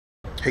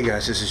Hey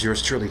guys, this is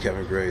yours truly,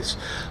 Kevin Grace,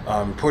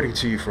 reporting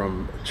to you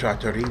from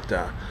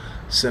Chacarita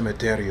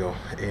Cemeterio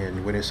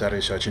in Buenos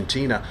Aires,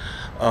 Argentina.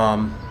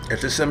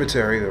 At this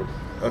cemetery, there are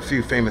a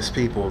few famous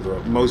people. The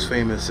most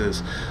famous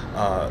is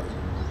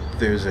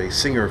there's a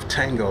singer of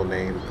tango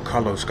named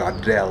Carlos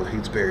Gardel.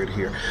 He's buried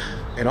here.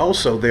 And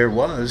also there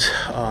was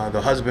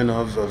the husband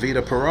of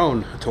Evita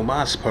Peron,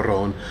 Tomas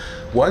Peron,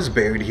 was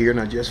buried here, and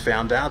I just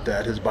found out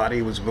that his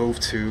body was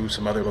moved to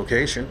some other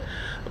location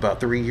about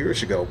 3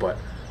 years ago. But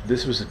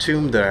this was a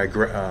tomb that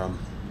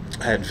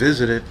I had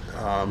visited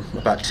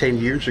about 10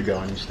 years ago,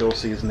 and you still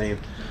see his name,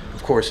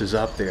 of course, is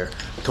up there,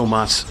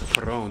 Tomas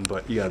Peron.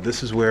 But yeah,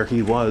 this is where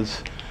he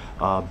was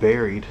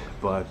buried,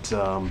 but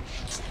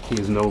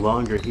he is no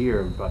longer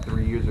here. About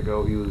 3 years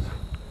ago, he was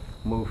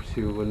moved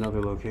to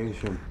another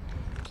location.